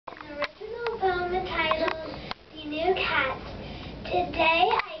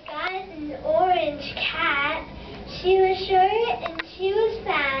Today I got an orange cat. She was short and she was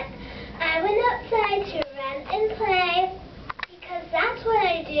fat. I went outside to run and play because that's what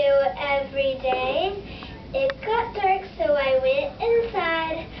I do every day. It got dark so I went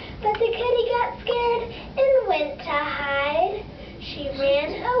inside, but the kitty got scared and went to hide. She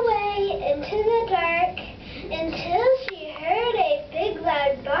ran away into the dark until she heard a big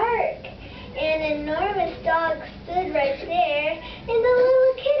loud bark. An enormous dog stood right there, and the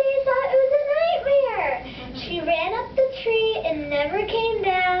little kitty thought it was a nightmare. She ran up the tree and never came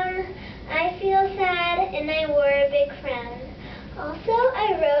down. I feel sad and I wore a big frown. Also,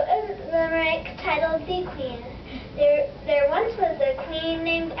 I wrote a limerick titled The Queen. There once was a queen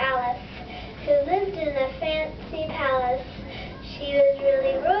named Alice who lived in a fancy palace. She was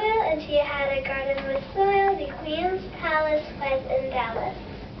really royal and she had a garden with soil. The Queen's palace was in Dallas.